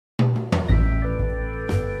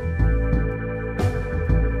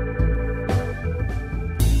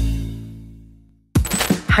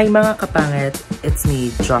Hi mga kapangit, it's me,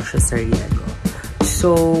 Joshua Sariego.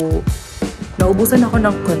 So, naubusan ako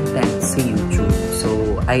ng content sa YouTube.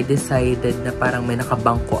 So, I decided na parang may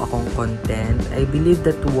nakabangko akong content. I believe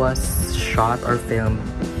that was shot or filmed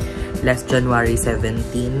last January 17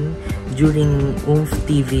 during Oomph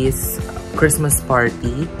TV's Christmas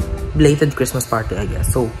party. Belated Christmas party, I guess.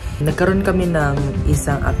 So, nagkaroon kami ng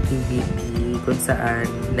isang activity kung saan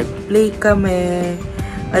nag-play kami.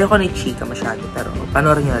 Ayoko na i-chika masyado, pero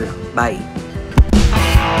panoorin nyo na lang. Bye!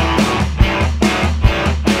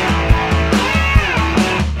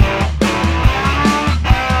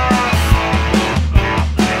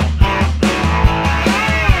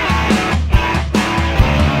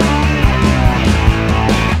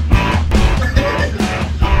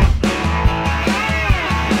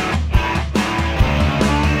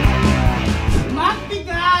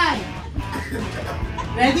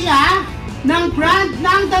 Ready ha? Ng brand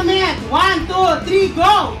ng damit. 1, 2, 3,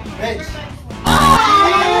 go! Peepz.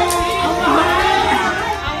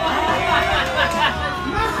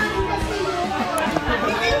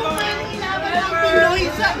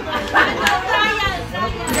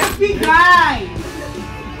 Nagbigay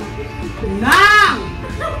ng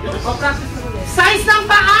size ng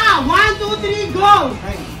paa. 1, 2, 3, go!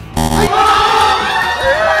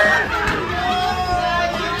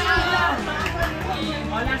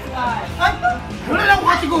 Wala lang ako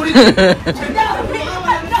kategori.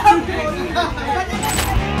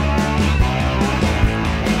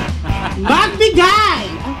 Magbigay!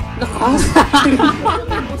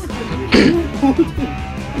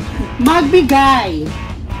 Magbigay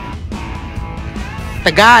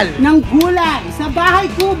Tagal! ng gulay sa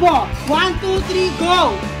bahay kubo. 1, 2, 3,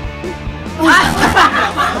 go!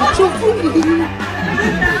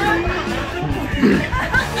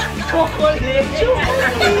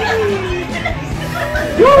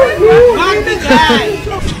 Magbigay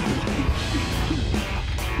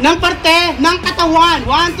ng parte ng katawan.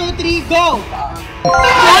 1, 2, 3, go!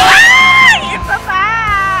 Isa pa!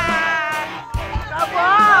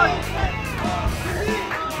 Sabon!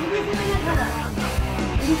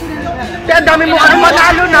 Kaya dami mo ano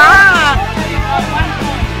manalo na!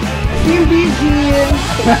 Team BG!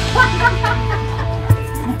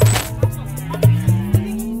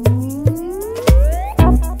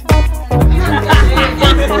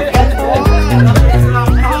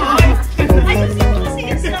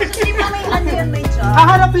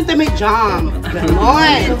 Haharapin tayo may jump.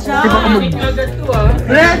 Ganon.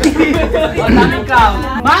 Ready?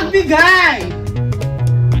 Magbigay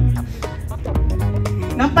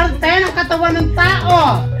ng parte ng katawan ng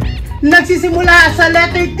tao. Nagsisimula sa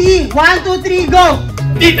letter T. 1, 2, 3, go!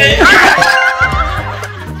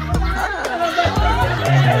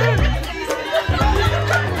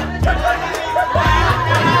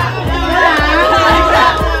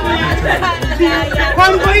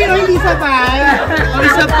 Convoy o hindi sabay? O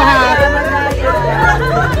isa pa?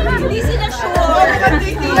 Hindi sila sure.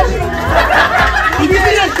 Hindi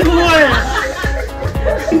sila sure.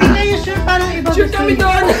 Hindi kayo sure parang ibang sure kami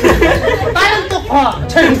doon. Parang tuko.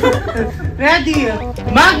 Ready?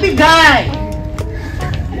 Magbigay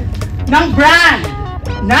ng brand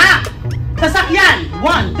na sasakyan.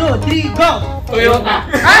 1, 2, 3, go! Toyota.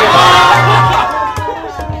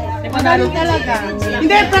 Madali talaga.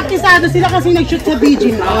 Hindi, praktisado sila kasi nag-shoot sa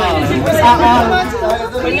BG na.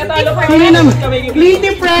 Sino naman?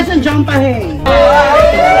 Leading present, John Pahay.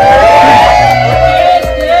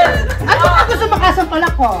 Ano ka gusto makasampal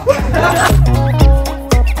ako?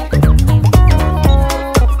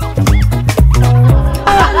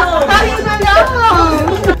 Tayo na lang!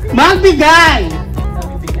 Magbigay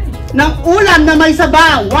ng ulam na may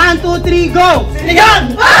sabaw. 1, 2, 3, go!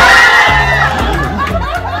 Sinigang!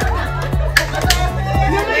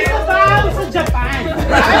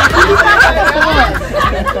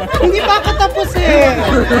 Hindi pa ako tapos eh.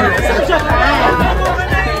 Sa Japan.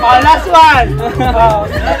 Oh, last one.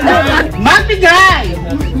 Magbigay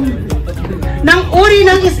ng uri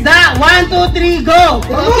ng isda. 1, 2, 3, go.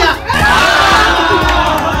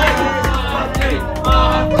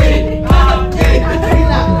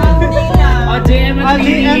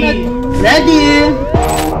 Ready?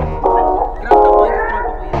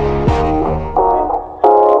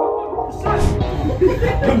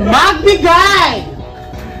 Magbigay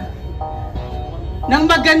ng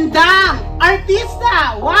magandang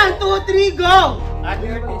artista. 1, 2, 3, go!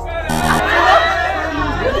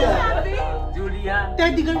 Julia.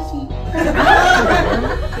 Teddy Garcia.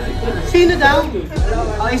 Sino daw?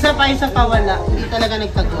 O, isa pa wala. Hindi talaga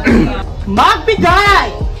nagtagwa. Magbigay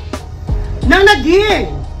ng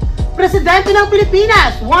naging presidente ng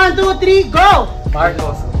Pilipinas. 1, 2, 3, go!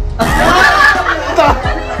 Marcos.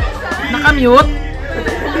 Naka-mute?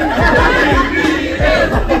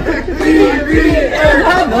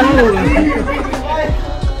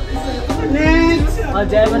 Next! Oh,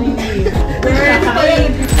 Jeremy.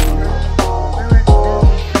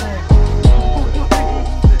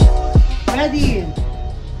 Ready?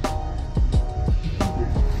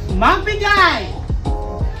 Magbigay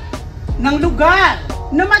ng lugar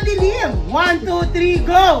na madilim. 1, 2, 3,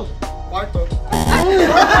 go! Kwarto.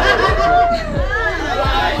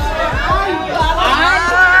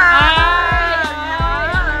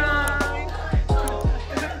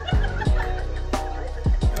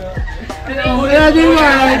 Ready,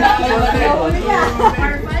 man?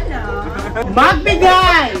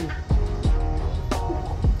 Magbigay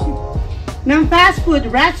ng fast food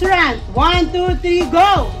restaurant. 1, 2, 3,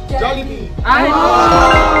 go! Jollibee.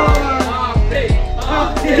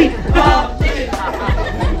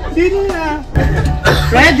 Sino na?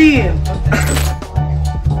 Ready?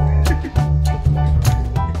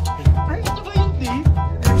 Ay, ito ba yung tea?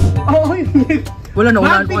 Oo, hindi. Wala na,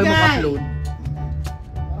 wala ko kayo Magbigay mag-upload.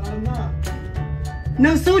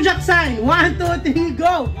 ng Sujak sign. 1, 2, 3,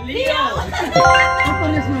 go! Leo!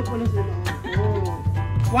 Pulis mo.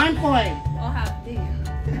 1 point. Oh, half day.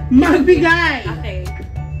 Magbigay Okay.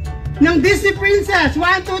 ng Disney Princess.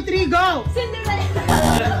 1, 2, 3, go! Cinderella!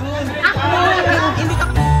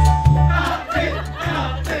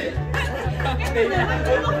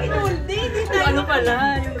 Ano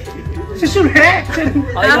pala? Si Shrek!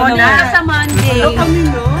 Ako na sa Monday. Kami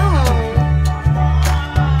no!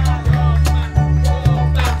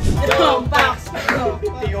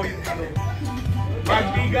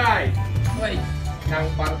 Magbigay ng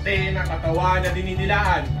parte ng katawan na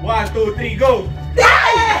dininilaan. 1, 2, 3, go!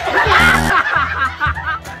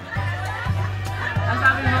 Ang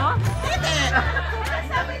sabi mo?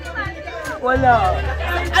 Wala.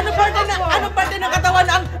 Ano parte ng katawan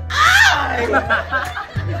ang ay?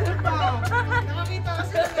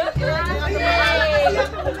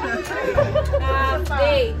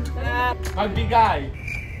 Half-day. Magbigay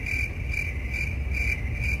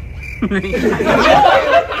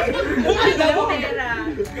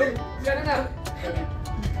Sana na.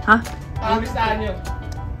 Ha? Pamistahan nyo.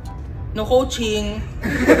 No coaching.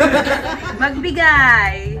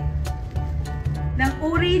 Magbigay ng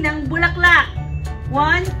uri ng bulaklak.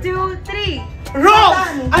 1, 2, 3.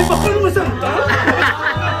 Rose! Ay, bakal mo sa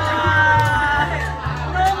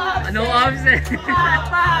No offset.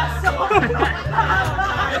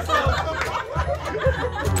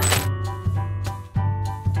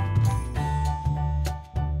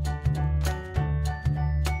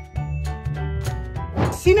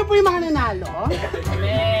 Sino po yung mga nanalo?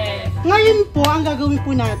 Ngayon po, ang gagawin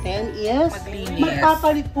po natin is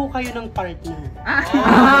magpapalit po kayo ng partner.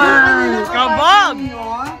 Kabog!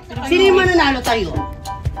 Sino yung mananalo tayo?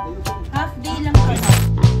 Half day lang po.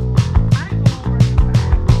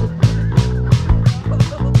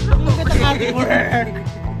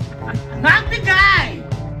 Magbigay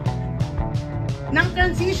ng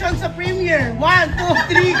transition sa premiere. 1,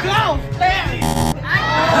 2, 3, go!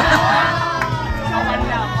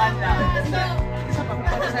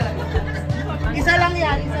 Isa lang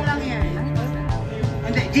yan.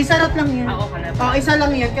 Hindi, G-sarap lang yan. Oo, isa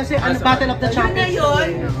lang yan kasi ano, Battle of the Champions.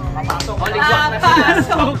 Yun. Papasok.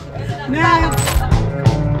 Pasok. Next!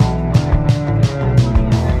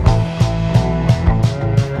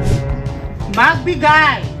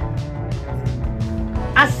 Magbigay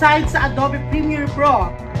aside sa Adobe Premiere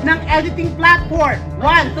Pro ng editing platform.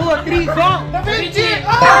 1, 2, 3, go! DaVinci!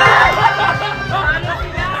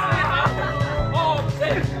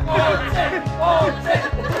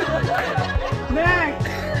 Next!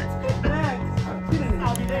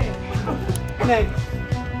 Next!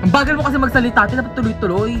 Ang bagal mo kasi magsalita, dapat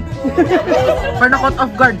tuloy-tuloy. Para na-caught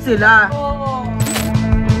off guard sila.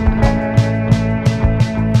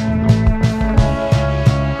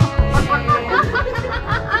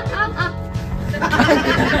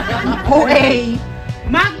 OA!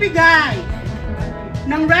 Magbigay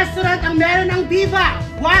ng restaurant ang meron ng Viva.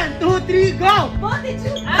 1, 2, 3, go!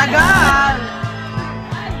 Tagal!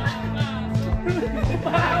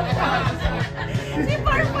 Si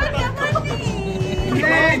Parpan naman eh.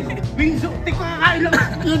 Next! Bingso, tik makakain lang.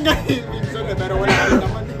 Yun nga eh. Minsan eh, pero wala rin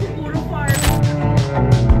naman. Puro farm.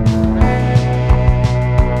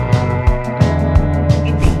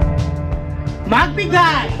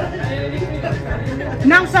 Magbigay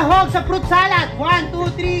ng sahog sa fruit salad. 1,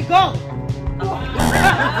 2, 3, go!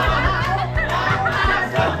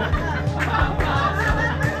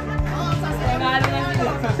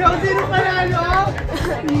 So, sino panalo?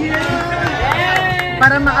 Yeah!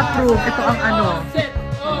 Para ma-approve, ito ang ano.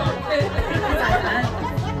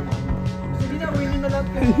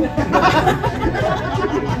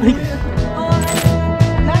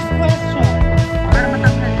 Last question. Para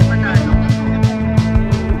matanggal yung manalo.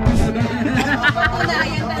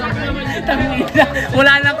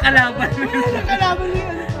 Wala nang kalaban. Kalaban mo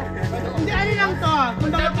yun. Hindi, ano lang to.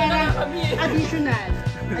 Kung baka parang additional.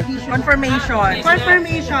 Confirmation.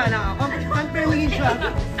 Confirmation. Confirmation.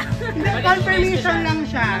 Hindi, confirmation lang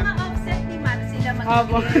siya. Offset ni Matt sila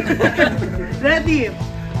Opo. Ready?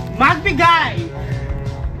 Magbigay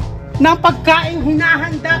ng pagkain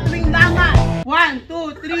hinahanda tuwing laman. 1,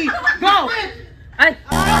 2, 3, go! Ay!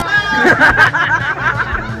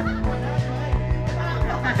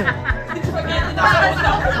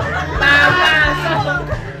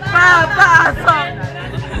 Papasok!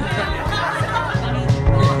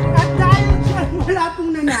 At dahil dyan, wala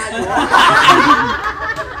pong nanalo.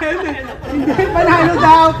 Hindi, panalo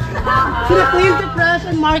daw. Sila Clint Fresh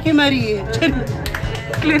and Marky Marie.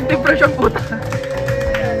 Clean depression puta.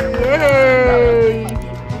 Yay!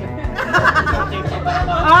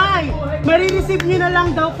 Ay, marireceive nyo na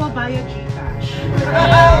lang daw po via Gcash.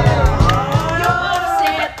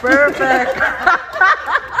 Perfect!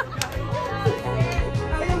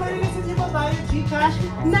 Ay, marireceive nyo po via Gcash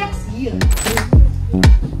next year.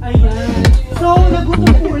 Ayan. So,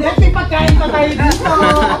 nagutom po ulit. May pagkain pa tayo dito.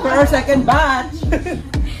 For our second batch.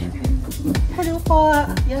 Hello po.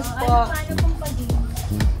 Yes po.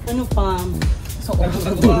 Ano pa?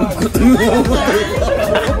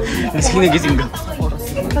 Nagising ka.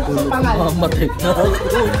 Pangalan. Mamatay na.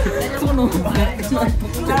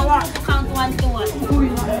 Count 1 to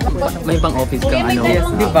 1. May pang office kang ano. Yes,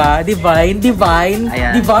 diba? Divine.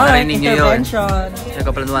 Ayan, Divine narinig niyo yun. intervention.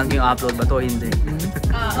 Nagkaplanuhan ko yung upload ba to? Hindi.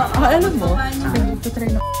 Alam mo?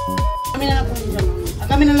 Kami na lang po niya.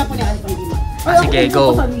 Kami na lang po niya. Sige,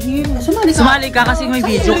 go. Sumali ka kasi may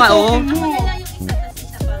video ka, oh.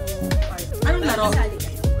 Anong laro?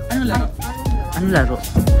 Anong laro? Anong laro?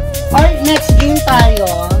 Alright, next game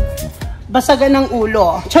tayo. Basagan ng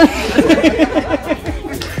ulo.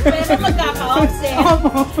 Pero magkaka-offset.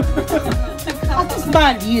 At is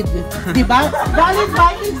valid. Diba? Valid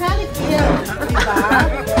by intelligence. Diba?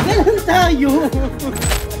 Ganun tayo.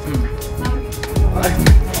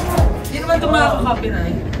 Hindi naman ito makakakapi na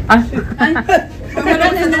eh.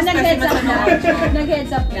 Nag-heads up na.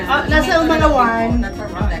 Nag-heads up na. Nasa umalawan. Not for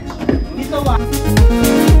protection. Dito wa.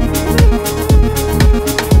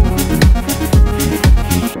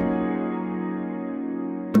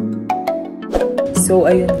 So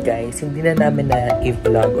ayun guys, hindi na namin na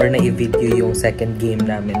i-vlog or na i-video yung second game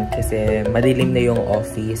namin kasi madilim na yung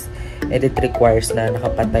office and it requires na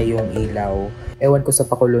nakapatay yung ilaw. Ewan ko sa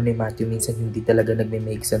pakulo ni Matthew, minsan hindi talaga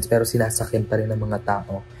nagme-make sense pero sinasakyan pa rin ng mga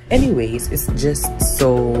tao. Anyways, it's just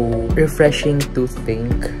so refreshing to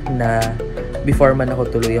think na before man ako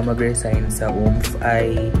tuluyang mag-resign sa Oomph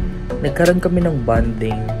ay nagkaroon kami ng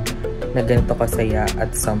bonding na ganito kasaya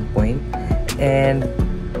at some point. And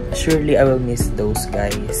surely I will miss those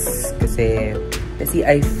guys kasi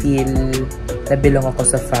I feel na belong ako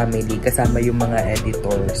sa family kasama yung mga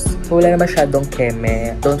editors. So wala na masyadong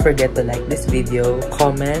keme. Don't forget to like this video,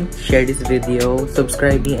 comment, share this video,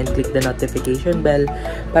 subscribe me and click the notification bell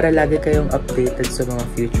para lagi kayong updated sa mga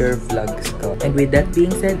future vlogs ko. And with that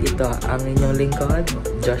being said, ito ang inyong lingkod,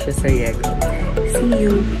 Sariego. See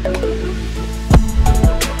you!